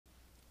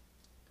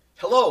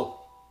Hello,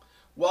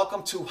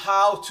 welcome to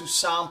How to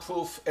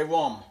Soundproof a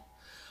Room.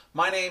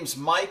 My name's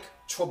Mike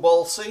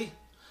Trabolsi.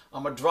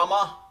 I'm a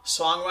drummer,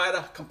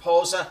 songwriter,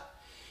 composer,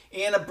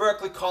 and a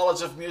Berklee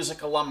College of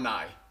Music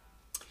alumni.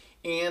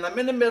 And I'm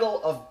in the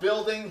middle of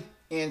building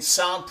and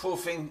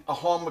soundproofing a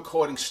home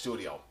recording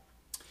studio.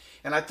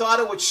 And I thought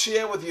I would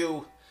share with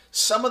you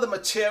some of the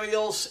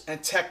materials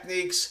and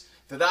techniques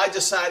that I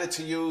decided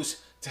to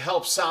use to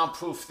help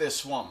soundproof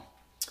this room.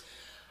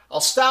 I'll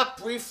start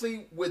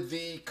briefly with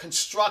the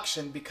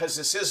construction because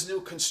this is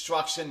new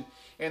construction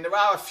and there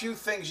are a few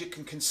things you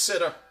can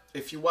consider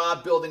if you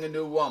are building a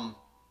new room.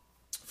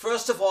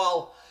 First of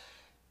all,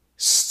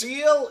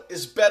 steel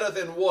is better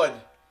than wood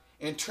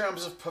in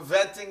terms of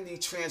preventing the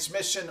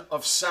transmission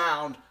of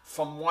sound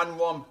from one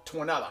room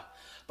to another.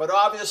 But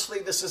obviously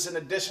this is an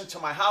addition to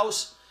my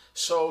house,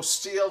 so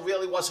steel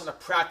really wasn't a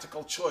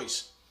practical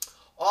choice.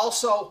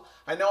 Also,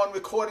 I know in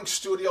recording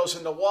studios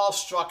in the wall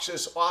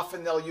structures,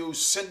 often they'll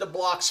use cinder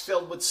blocks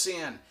filled with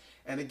sand.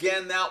 And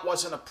again, that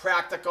wasn't a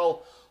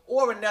practical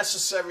or a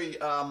necessary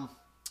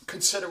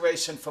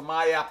consideration for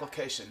my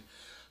application.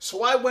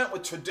 So I went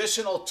with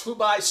traditional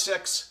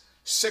 2x6,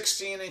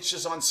 16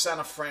 inches on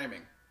center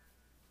framing.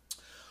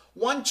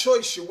 One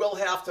choice you will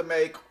have to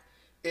make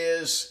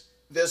is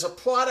there's a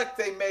product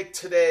they make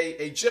today,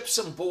 a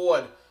gypsum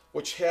board,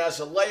 which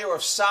has a layer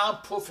of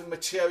soundproofing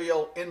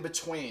material in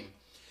between.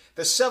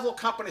 There's several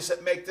companies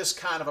that make this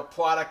kind of a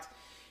product,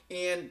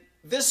 and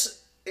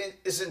this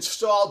is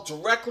installed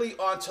directly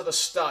onto the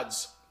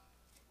studs.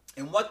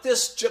 And what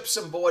this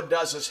gypsum board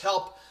does is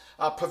help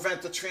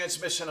prevent the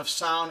transmission of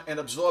sound and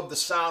absorb the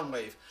sound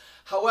wave.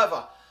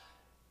 However,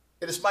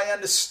 it is my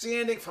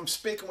understanding from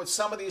speaking with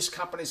some of these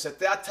companies that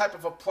that type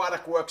of a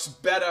product works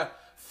better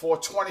for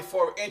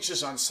 24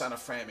 inches on center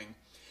framing.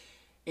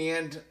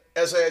 And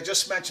as I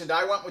just mentioned,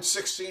 I went with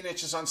 16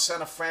 inches on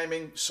center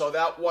framing, so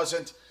that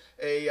wasn't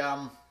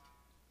a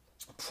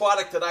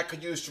product that I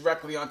could use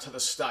directly onto the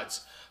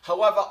studs.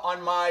 However,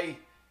 on my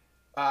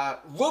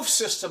roof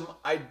system,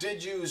 I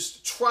did use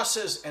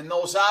trusses, and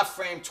those are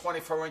framed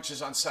 24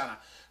 inches on center.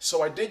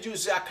 So I did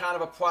use that kind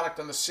of a product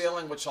on the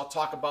ceiling, which I'll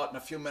talk about in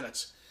a few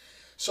minutes.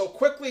 So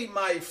quickly,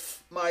 my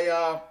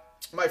floor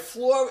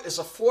is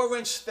a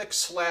 4-inch thick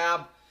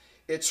slab.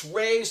 It's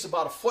raised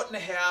about 1.5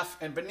 feet,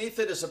 and beneath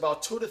it is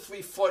about 2 to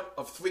 3 foot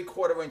of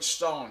 3/4 inch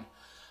stone.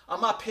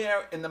 I'm up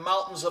here in the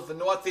mountains of the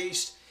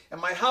Northeast,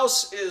 and my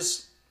house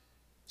is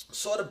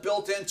sort of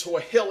built into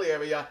a hill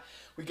area.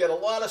 We get a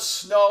lot of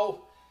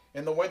snow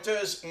in the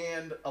winters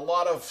and a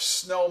lot of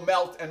snow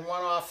melt and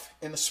runoff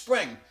in the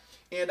spring.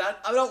 And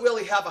I don't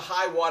really have a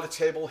high water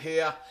table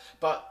here,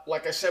 but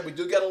like I said, we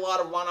do get a lot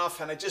of runoff,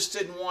 and I just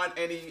didn't want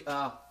any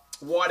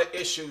water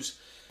issues.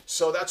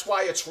 So that's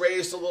why it's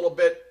raised a little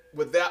bit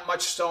with that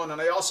much stone. And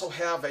I also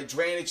have a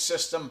drainage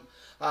system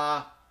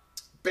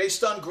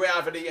based on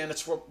gravity, and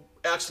it's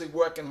actually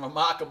working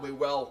remarkably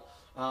well.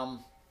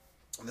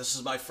 This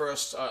is my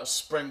first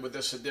spring with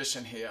this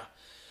addition here.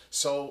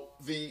 So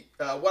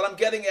what I'm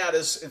getting at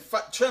is, in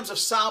terms of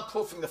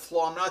soundproofing the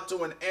floor, I'm not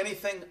doing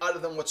anything other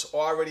than what's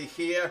already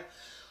here.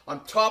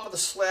 On top of the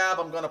slab,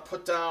 I'm going to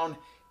put down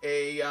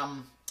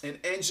an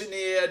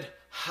engineered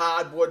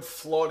hardwood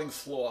floating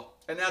floor,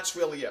 and that's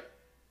really it.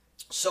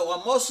 So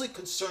I'm mostly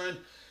concerned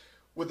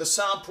with the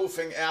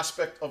soundproofing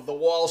aspect of the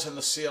walls and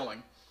the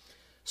ceiling.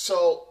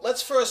 So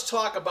let's first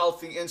talk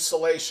about the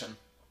insulation.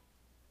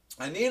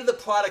 I needed a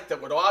product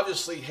that would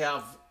obviously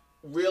have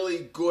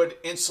really good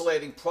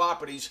insulating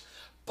properties,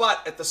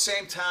 but at the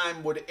same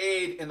time would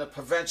aid in the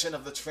prevention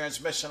of the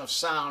transmission of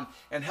sound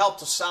and help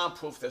to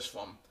soundproof this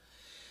room.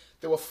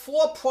 There were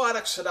 4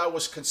 products that I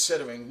was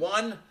considering.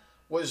 One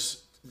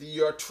was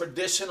your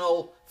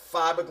traditional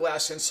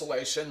fiberglass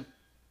insulation.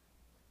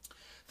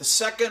 The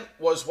second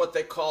was what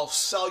they call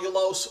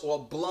cellulose or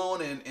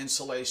blown-in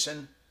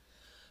insulation.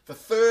 The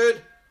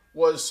third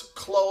was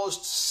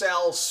closed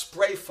cell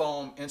spray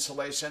foam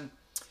insulation.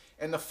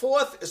 And the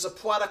fourth is a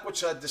product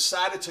which I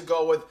decided to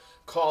go with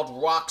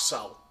called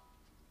Roxel.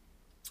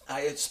 I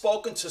had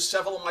spoken to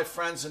several of my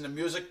friends in the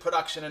music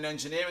production and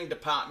engineering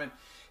department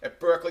at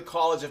Berklee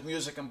College of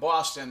Music in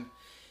Boston,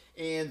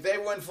 and they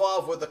were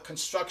involved with the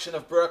construction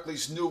of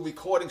Berklee's new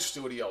recording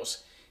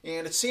studios.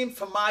 And it seemed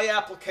for my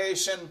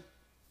application,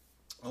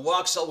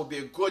 Roxel would be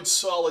a good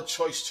solid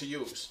choice to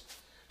use.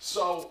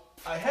 So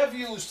I have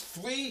used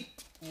three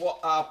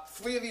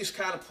of these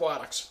kind of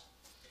products.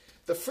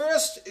 The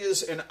first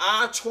is an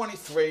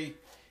R23.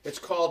 It's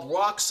called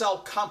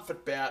Roxel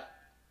Comfort Bat,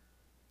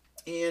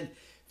 and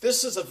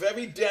this is a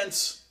very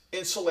dense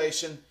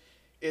insulation.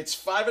 It's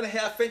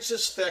 5.5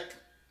 inches thick,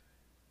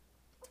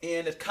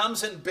 and it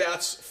comes in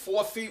bats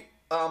 4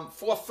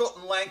 foot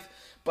in length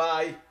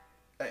by,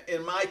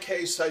 in my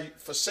case,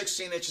 for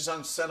 16 inches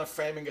on center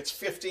framing, it's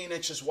 15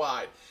 inches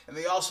wide. And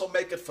they also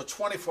make it for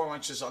 24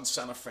 inches on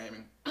center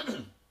framing.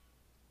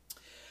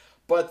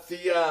 But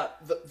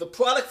the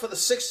product for the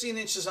 16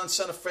 inches on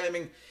center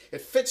framing,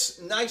 it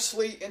fits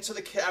nicely into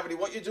the cavity.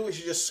 What you do is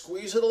you just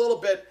squeeze it a little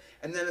bit,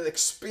 and then it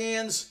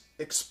expands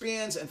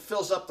and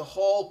fills up the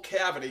whole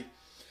cavity.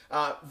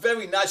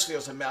 very nicely,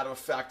 as a matter of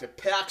fact. It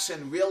packs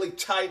in really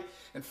tight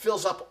and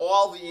fills up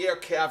all the air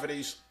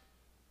cavities.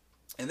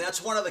 And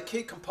that's one of the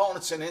key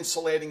components in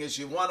insulating, is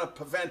you want to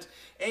prevent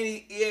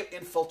any air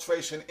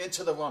infiltration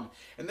into the room.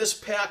 And this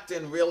packed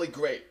in really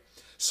great.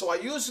 So I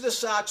use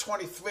this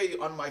R23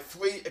 on my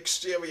 3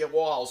 exterior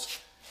walls.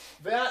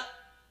 That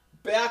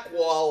back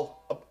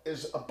wall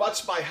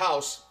abuts my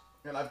house,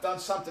 and I've done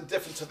something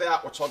different to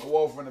that, which I'll go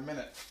over in a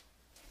minute.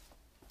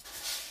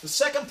 The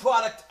second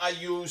product I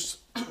used,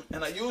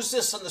 and I use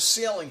this on the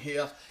ceiling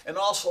here and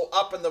also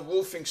up in the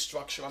roofing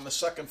structure on the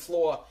second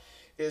floor,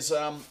 is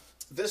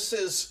this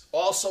is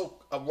also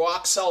a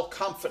Roxel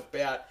Comfort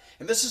Bat,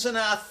 and this is an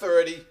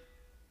R30.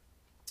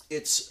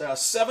 It's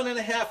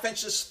 7.5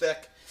 inches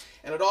thick,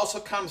 and it also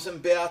comes in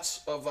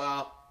bats of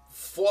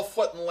 4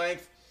 foot in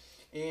length,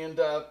 and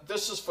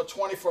this is for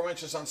 24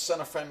 inches on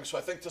center framing, so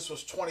I think this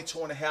was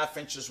 22.5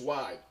 inches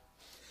wide.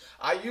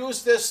 I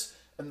used this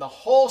in the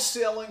whole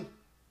ceiling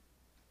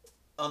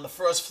on the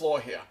first floor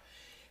here.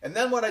 And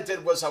then what I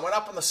did was I went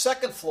up on the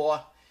second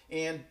floor,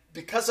 and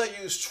because I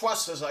used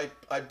trusses,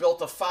 I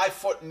built a 5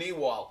 foot knee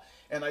wall.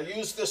 And I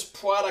used this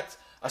product,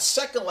 a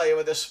second layer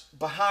of this,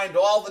 behind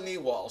all the knee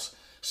walls.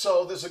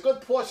 So there's a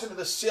good portion of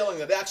the ceiling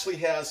that actually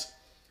has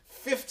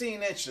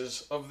 15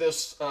 inches of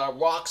this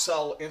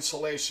Roxel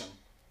insulation.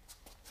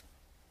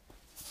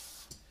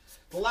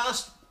 The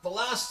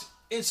last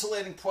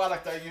insulating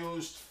product I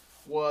used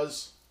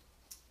was,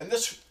 and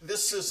this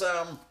is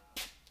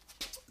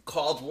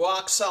called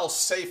Roxel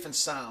Safe and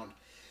Sound.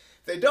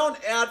 They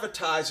don't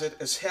advertise it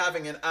as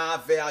having an R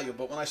value,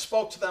 but when I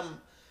spoke to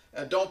them,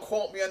 don't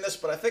quote me on this,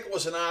 but I think it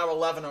was an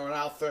R11 or an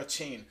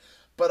R13.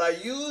 But I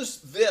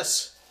used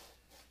this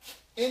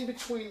in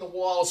between the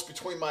walls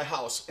between my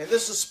house, and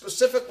this is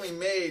specifically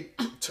made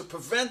to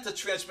prevent the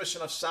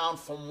transmission of sound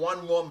from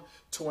one room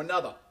to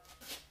another.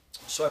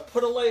 So I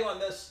put a layer on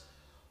this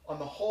on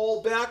the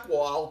whole back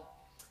wall,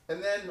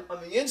 and then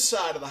on the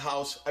inside of the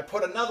house, I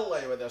put another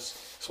layer of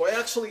this. So I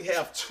actually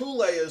have 2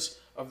 layers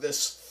of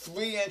this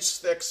 3-inch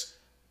thick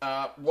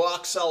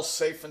Roxel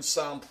Safe and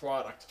Sound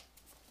product.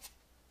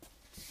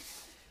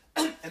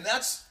 And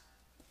that's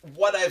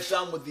what I've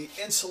done with the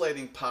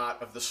insulating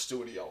part of the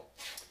studio.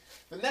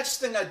 The next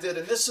thing I did,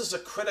 and this is a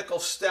critical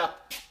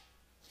step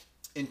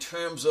in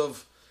terms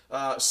of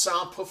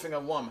soundproofing a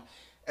room,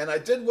 and I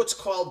did what's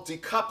called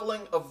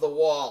decoupling of the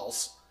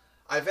walls.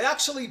 I've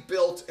actually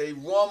built a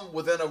room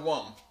within a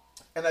room,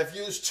 and I've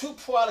used 2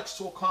 products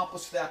to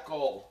accomplish that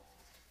goal.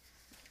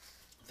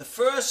 The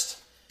first,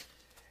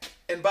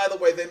 and by the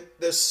way,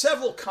 there's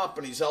several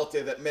companies out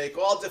there that make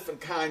all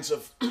different kinds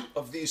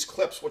of these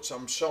clips, which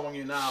I'm showing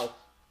you now.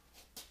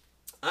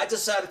 I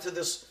decided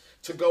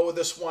to go with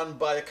this one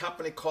by a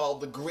company called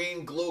the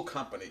Green Glue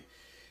Company.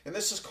 And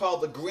this is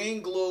called the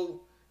Green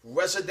Glue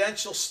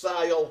Residential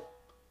Style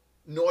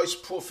Noise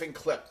Proofing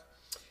Clip.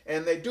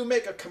 And they do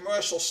make a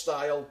commercial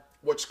style,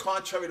 which,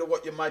 contrary to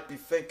what you might be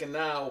thinking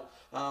now,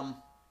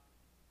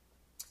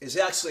 is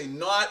actually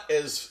not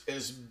as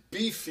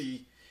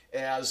beefy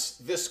as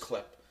this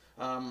clip.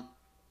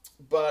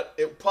 But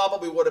it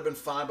probably would have been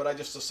fine, but I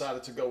just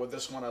decided to go with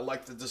this one. I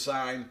like the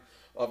design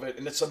of it.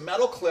 And it's a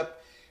metal clip.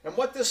 And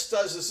what this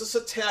does is this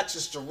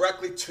attaches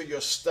directly to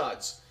your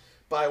studs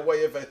by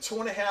way of a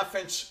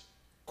 2.5-inch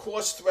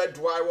coarse thread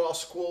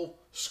drywall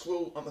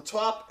screw on the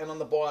top and on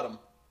the bottom.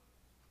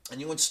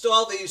 And you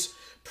install these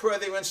per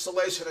their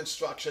installation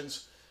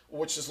instructions,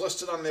 which is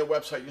listed on their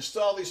website. You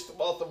install these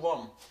throughout the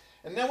room.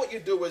 And then what you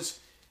do is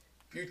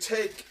you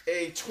take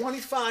a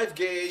 25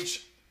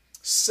 gauge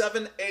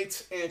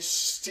 7/8-inch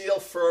steel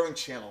furring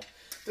channel.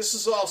 This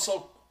is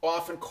also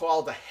often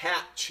called a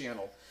hat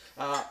channel.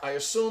 I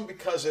assume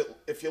because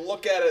if you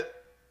look at it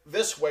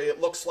this way,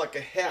 it looks like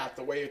a hat,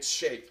 the way it's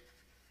shaped.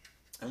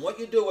 And what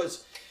you do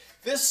is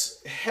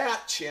this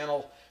hat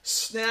channel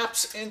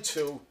snaps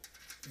into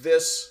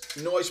this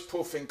noise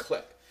proofing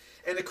clip,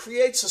 and it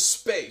creates a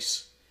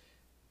space.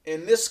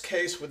 In this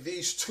case, with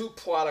these 2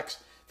 products,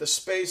 the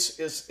space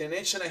is 1.5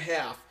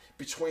 inches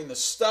between the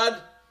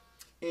stud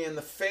and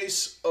the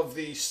face of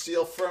the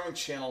steel furring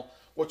channel,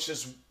 which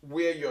is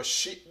where your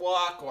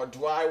sheetrock or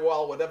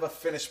drywall, whatever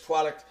finished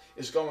product,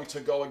 is going to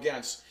go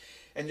against.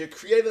 And you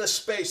created a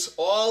space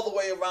all the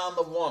way around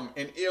the room,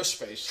 in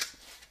airspace.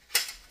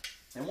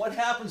 And what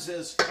happens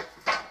is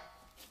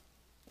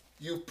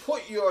you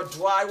put your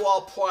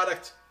drywall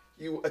product,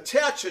 you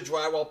attach your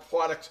drywall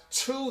product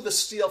to the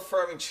steel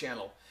furring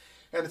channel.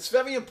 And it's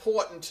very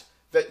important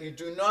that you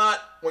do not,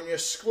 when you're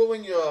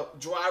screwing your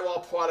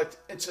drywall product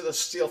into the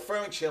steel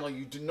furring channel,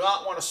 you do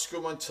not want to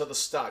screw into the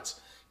studs,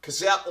 because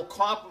that will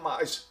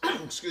compromise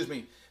excuse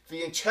me,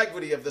 the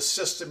integrity of the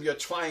system you're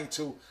trying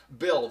to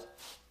build.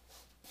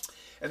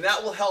 And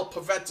that will help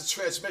prevent the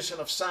transmission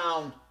of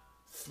sound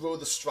through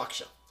the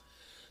structure.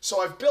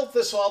 So I've built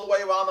this all the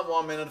way around the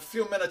room, and in a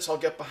few minutes I'll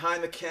get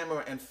behind the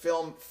camera and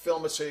film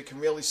it so you can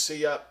really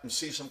see and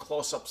see some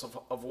close-ups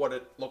of what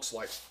it looks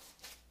like.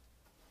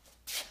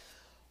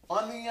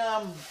 On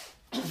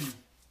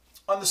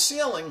the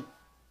ceiling,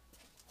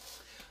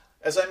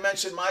 as I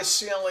mentioned, my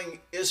ceiling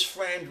is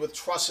framed with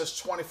trusses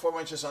 24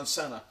 inches on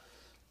center.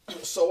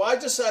 So I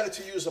decided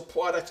to use a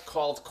product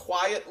called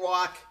Quiet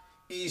Rock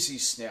Easy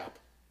Snap.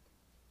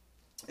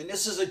 And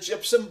this is a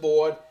gypsum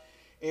board,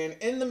 and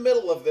in the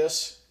middle of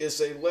this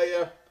is a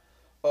layer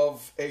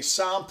of a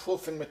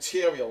soundproofing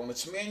material, and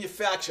it's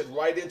manufactured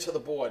right into the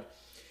board.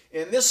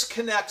 And this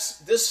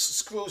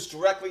screws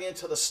directly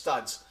into the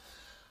studs.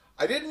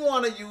 I didn't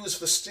want to use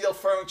the steel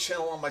furring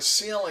channel on my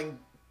ceiling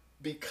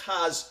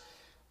because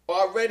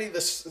already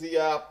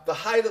the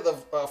height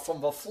of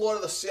from the floor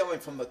to the ceiling,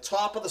 from the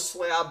top of the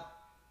slab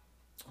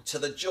to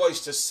the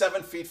joist, is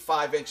 7 feet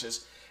 5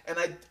 inches, and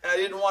I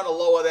didn't want to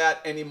lower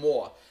that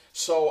anymore.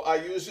 So I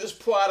used this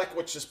product,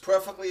 which is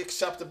perfectly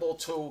acceptable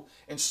to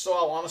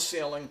install on a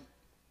ceiling.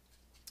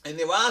 And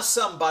there are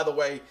some, by the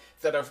way,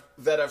 that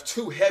are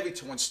too heavy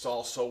to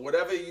install. So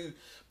whatever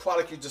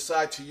product you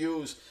decide to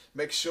use,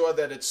 make sure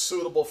that it's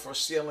suitable for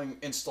ceiling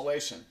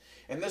installation.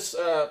 And this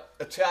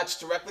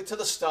attached directly to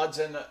the studs,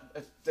 and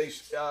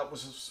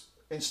was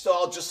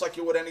installed just like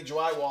you would any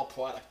drywall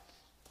product.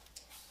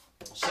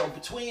 So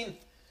between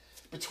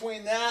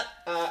that,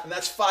 and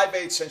that's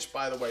 5/8 inch,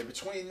 by the way.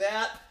 Between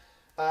that,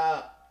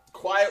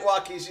 Quiet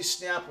Rock Easy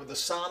Snap with the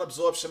sound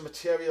absorption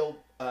material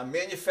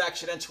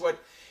manufactured into it,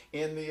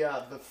 in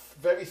the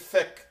very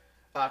thick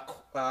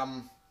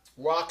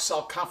rock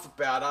salt comfort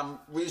pad, I'm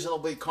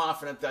reasonably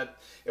confident that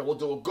it will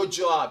do a good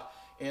job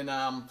in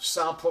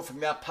soundproofing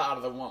that part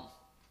of the room.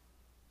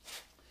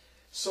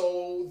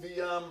 So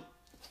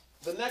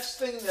the next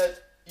thing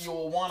that you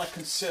will want to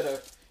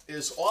consider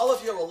is all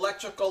of your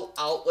electrical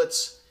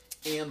outlets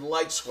and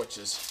light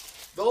switches.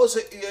 Those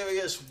are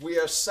areas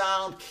where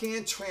sound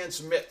can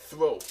transmit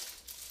through.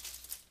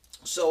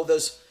 So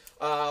there's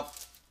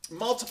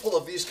multiple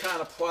of these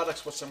kind of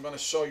products, which I'm going to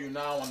show you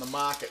now on the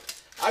market.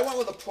 I went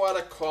with a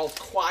product called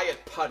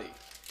Quiet Putty,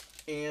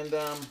 and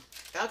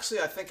actually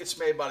I think it's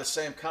made by the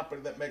same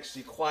company that makes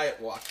the Quiet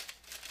Rock.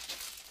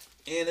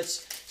 And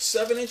it's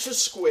 7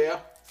 inches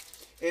square,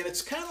 and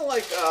it's kind of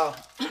like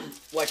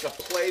a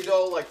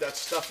Play-Doh, like that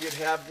stuff you'd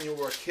have when you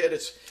were a kid.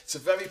 It's a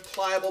very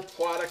pliable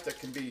product that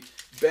can be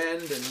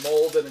bent and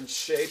molded and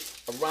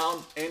shaped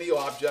around any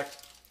object.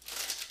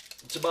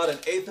 It's about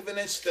 1/8 of an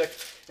inch thick,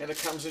 and it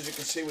comes, as you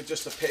can see, with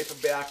just a paper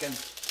back. And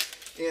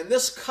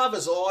this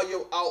covers all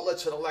your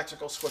outlets and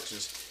electrical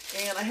switches.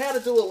 And I had to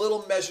do a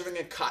little measuring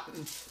and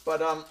cutting,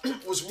 but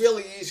it was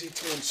really easy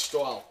to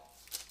install.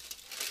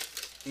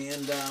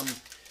 And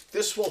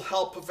this will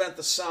help prevent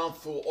the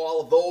sound through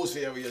all of those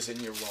areas in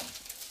your room.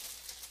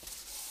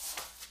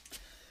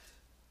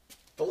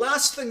 The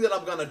last thing that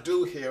I'm going to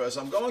do here is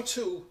I'm going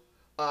to,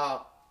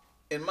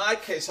 in my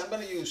case, I'm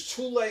going to use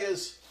 2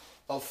 layers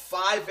of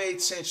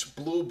 5/8 inch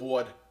blue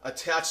board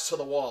attached to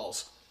the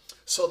walls.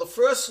 So the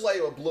first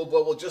layer of blue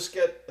board will just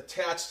get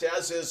attached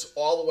as is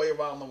all the way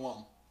around the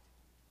room.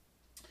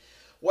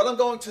 What I'm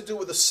going to do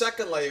with the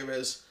second layer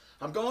is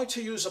I'm going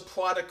to use a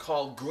product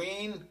called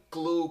green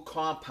glue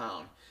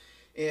compound.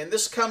 And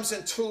this comes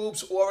in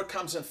tubes, or it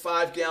comes in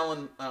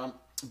 5-gallon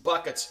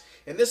buckets.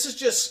 And this is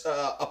just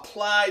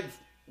applied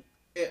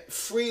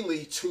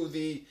freely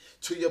to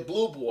your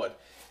blue board.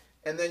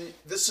 And then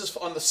this is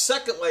on the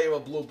second layer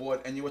of blue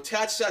board, and you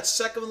attach that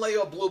second layer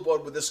of blue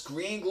board with this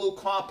green glue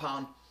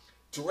compound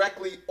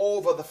directly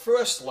over the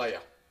first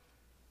layer.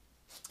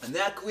 And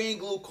that green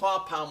glue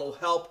compound will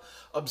help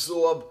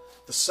absorb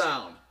the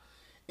sound.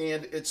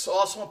 And it's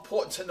also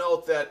important to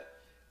note that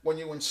when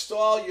you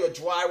install your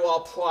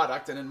drywall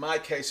product, and in my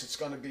case it's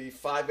going to be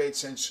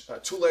 5/8 inch,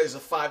 2 layers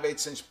of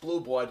 5/8 inch blue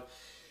board,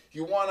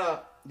 you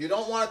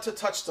don't want it to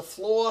touch the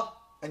floor,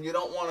 and you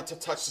don't want it to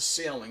touch the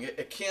ceiling.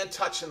 It can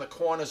touch in the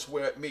corners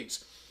where it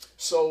meets.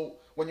 So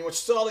when you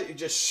install it, you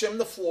just shim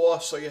the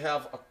floor so you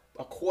have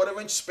a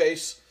 1/4 inch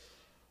space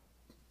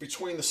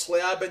between the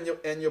slab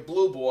and your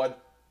blue board,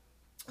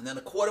 and then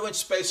a 1/4 inch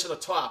space at the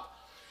top.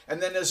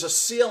 And then there's a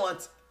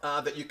sealant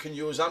that you can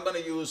use. I'm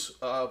going to use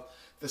a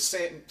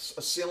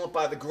sealant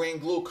by the Green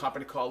Glue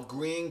Company called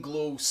Green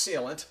Glue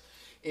Sealant.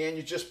 And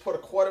you just put a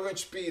 1/4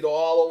 inch bead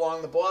all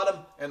along the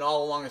bottom and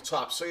all along the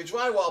top. So your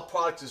drywall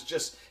product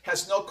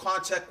has no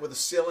contact with the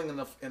ceiling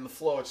and the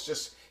floor. It's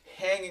just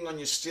hanging on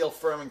your steel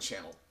furring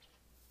channel.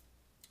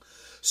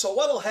 So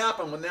what will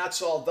happen when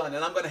that's all done,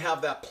 and I'm going to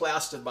have that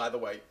plastered, by the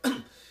way.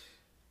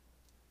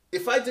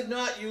 If I did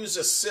not use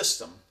this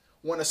system,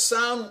 when a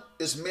sound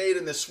is made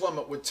in this room,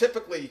 it would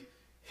typically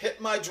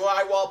hit my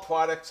drywall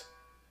product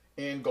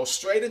and go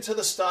straight into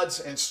the studs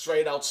and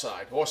straight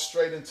outside, or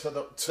straight into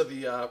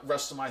the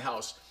rest of my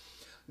house.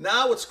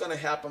 Now what's going to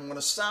happen when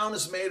a sound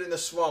is made in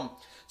this room,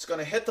 it's going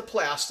to hit the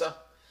plaster,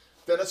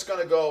 then it's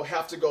going to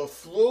have to go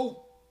through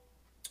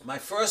my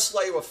first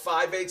layer of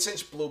 5/8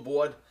 inch blue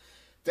board,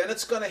 then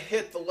it's going to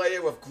hit the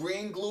layer of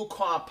green glue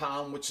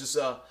compound, which is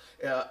a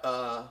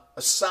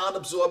sound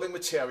absorbing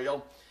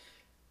material,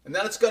 and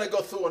then it's going to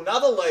go through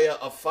another layer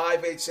of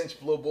 5/8 inch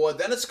blue board,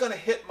 then it's going to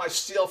hit my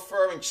steel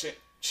furring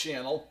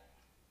channel.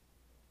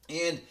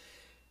 And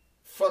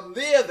from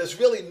there's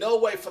really no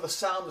way for the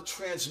sound to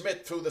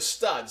transmit through the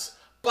studs.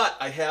 But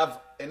I have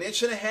 1.5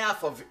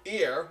 inches of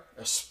air,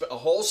 a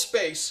whole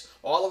space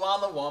all around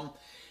the room.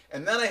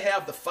 And then I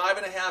have the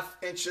 5.5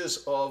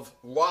 inches of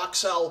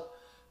Roxel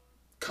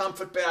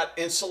comfort bat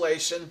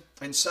insulation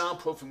and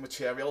soundproofing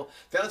material.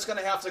 Then it's going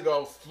to have to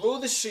go through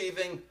the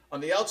sheathing on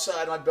the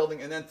outside of my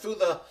building and then through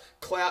the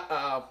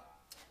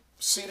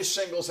cedar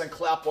shingles and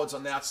clapboards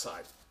on that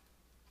side.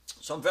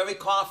 So I'm very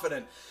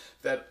confident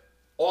that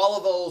all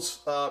of those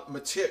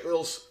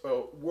materials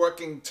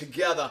working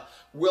together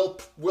will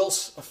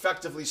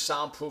effectively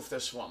soundproof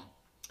this one.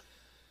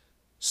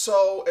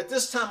 So at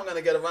this time I'm going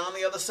to get around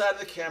the other side of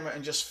the camera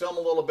and just film a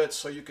little bit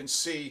so you can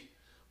see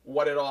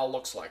what it all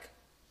looks like.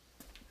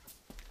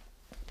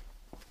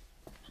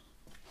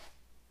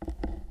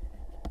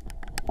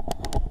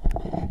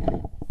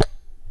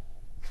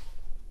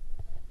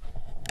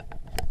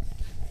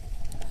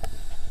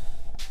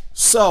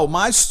 So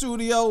my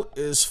studio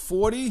is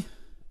 40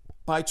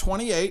 by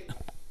 28.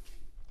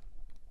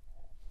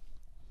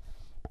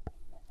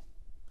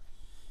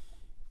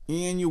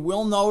 And you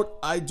will note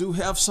I do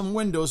have some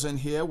windows in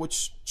here,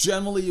 which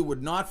generally you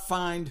would not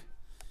find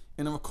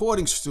in a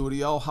recording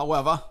studio.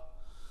 However,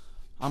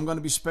 I'm going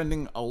to be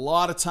spending a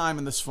lot of time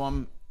in this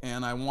room,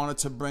 and I wanted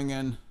to bring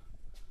in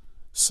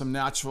some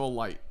natural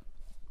light.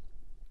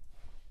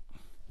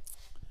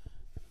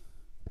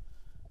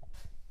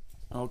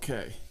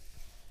 Okay.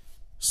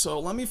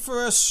 So let me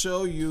first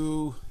show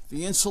you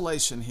the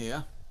insulation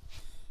here,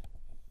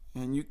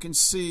 and you can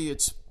see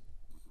it's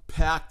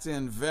packed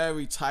in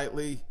very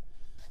tightly.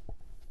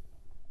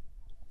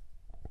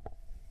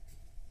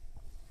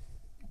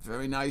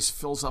 Very nice,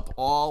 fills up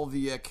all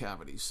the air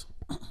cavities.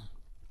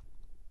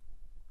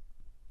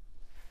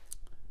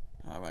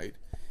 All right,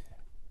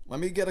 let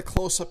me get a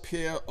close-up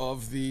here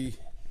of the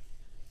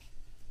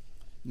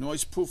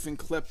noise proofing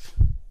clip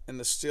and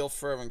the steel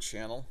furring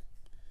channel.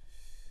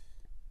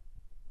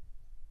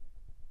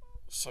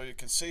 So you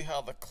can see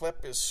how the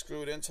clip is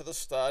screwed into the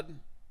stud,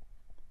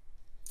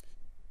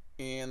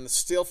 and the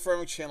steel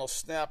furring channel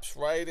snaps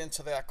right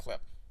into that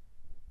clip.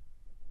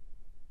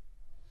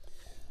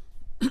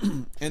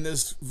 And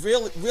there's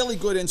really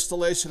good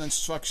installation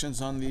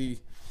instructions on the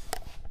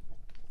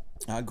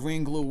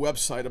Green Glue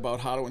website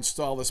about how to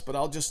install this, but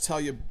I'll just tell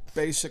you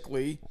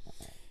basically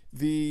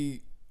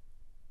the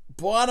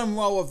bottom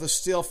row of the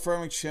steel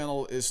furring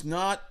channel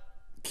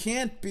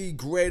can't be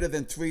greater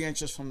than 3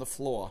 inches from the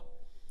floor.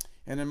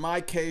 And in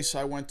my case,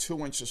 I went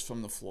 2 inches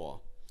from the floor.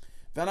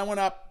 Then I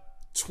went up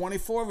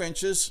 24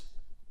 inches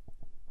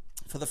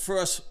for the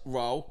first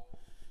row,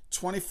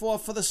 24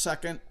 for the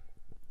second,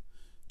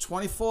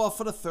 24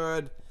 for the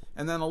third,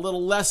 and then a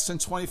little less than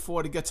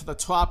 24 to get to the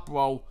top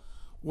row,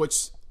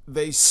 which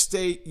they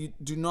state you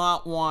do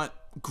not want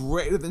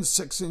greater than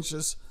 6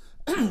 inches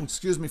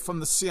excuse me, from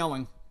the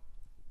ceiling.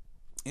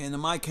 And in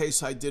my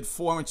case, I did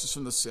 4 inches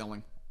from the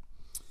ceiling.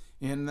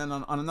 And then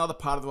on another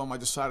part of the room, I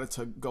decided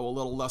to go a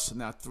little less than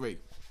that, 3.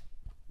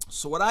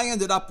 So what I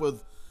ended up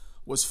with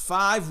was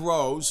 5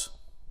 rows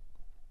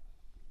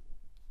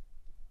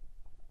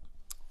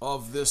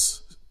of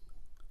this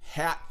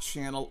hat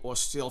channel or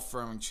steel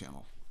furring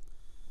channel.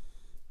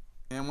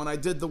 And when I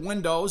did the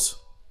windows,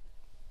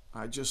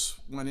 I just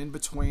went in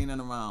between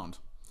and around.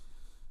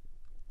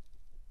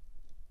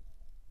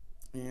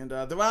 And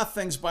there are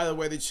things, by the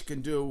way, that you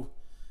can do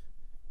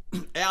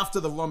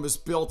after the room is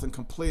built and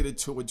completed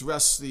to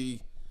address the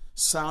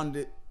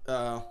sound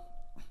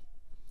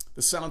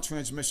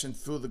transmission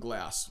through the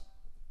glass.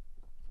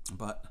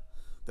 But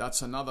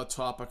that's another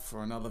topic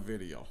for another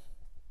video.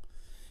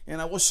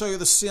 And I will show you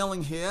the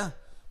ceiling here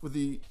with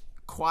the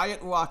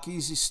Quiet Rock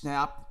Easy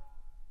Snap.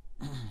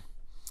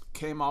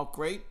 Came out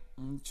great.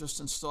 And just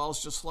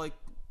installs just like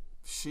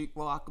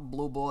sheetrock,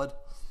 blue board.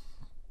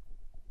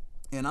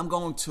 And I'm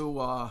going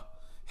to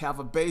have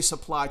a base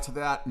applied to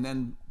that and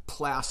then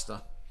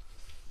plaster.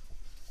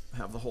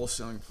 Have the whole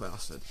ceiling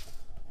plastered.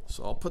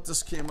 So I'll put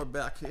this camera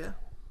back here.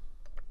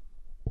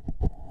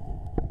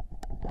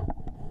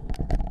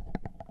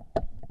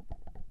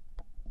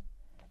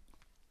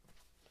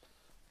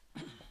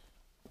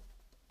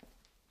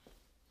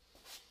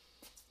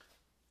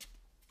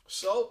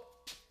 So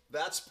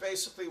that's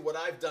basically what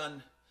I've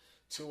done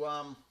to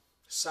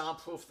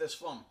soundproof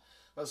this room.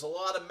 There's a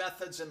lot of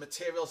methods and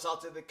materials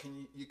out there that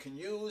you can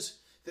use.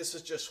 This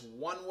is just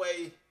one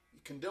way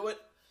you can do it.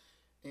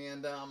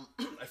 And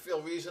I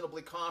feel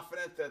reasonably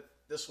confident that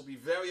this will be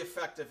very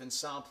effective in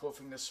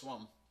soundproofing this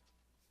room.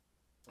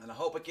 And I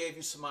hope it gave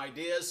you some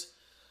ideas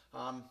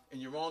in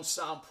your own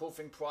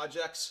soundproofing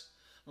projects.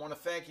 I want to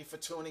thank you for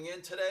tuning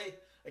in today.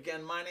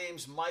 Again, my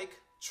name's Mike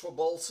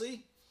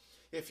Trabolsi.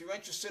 If you're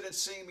interested in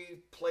seeing me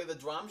play the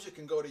drums, you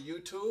can go to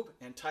YouTube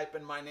and type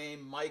in my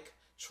name, Mike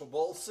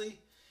Trabolsi.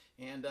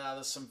 And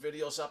there's some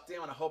videos up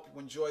there, and I hope you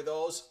enjoy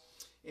those.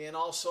 And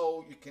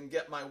also, you can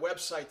get my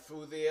website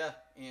through there,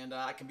 and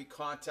I can be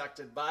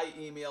contacted by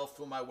email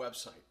through my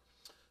website.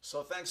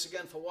 So thanks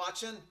again for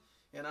watching,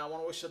 and I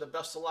want to wish you the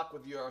best of luck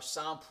with your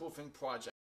soundproofing project.